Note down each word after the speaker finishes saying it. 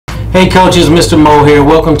Hey coaches, Mr. Mo here.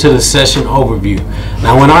 Welcome to the session overview.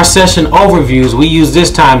 Now in our session overviews, we use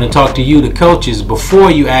this time to talk to you, the coaches, before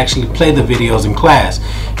you actually play the videos in class.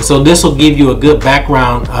 And so this will give you a good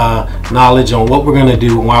background knowledge on what we're going to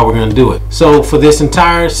do and why we're going to do it. So for this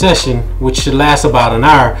entire session, which should last about an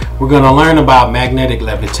hour, we're going to learn about magnetic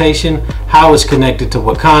levitation, how it's connected to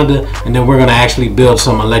Wakanda, and then we're going to actually build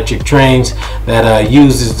some electric trains that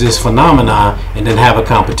uses this phenomenon and then have a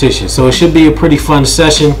competition. So it should be a pretty fun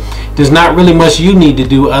session. There's not really much you need to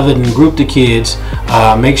do other than group the kids,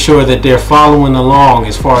 make sure that they're following along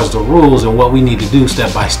as far as the rules and what we need to do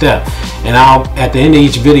step by step. And at the end of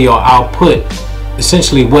each video, I'll put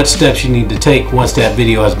essentially what steps you need to take once that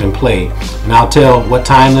video has been played. And I'll tell what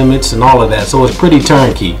time limits and all of that. So it's pretty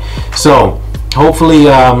turnkey. So hopefully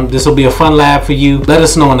this will be a fun lab for you. Let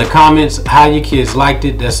us know in the comments how your kids liked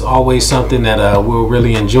it. That's always something that we'll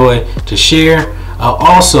really enjoy to share.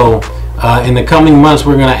 Also, in the coming months,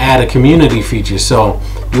 we're going to add a community feature, so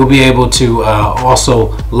you'll be able to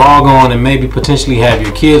also log on and maybe potentially have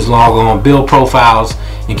your kids log on, build profiles,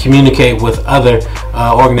 and communicate with other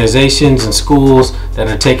organizations and schools that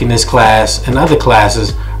are taking this class and other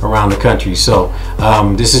classes around the country. So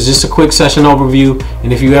this is just a quick session overview,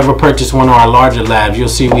 and if you ever purchase one of our larger labs, you'll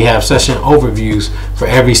see we have session overviews for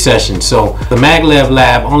every session. So the maglev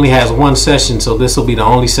lab only has one session, so this will be the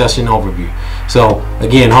only session overview. So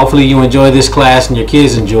again, hopefully you enjoy this class and your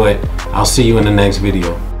kids enjoy it. I'll see you in the next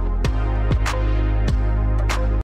video.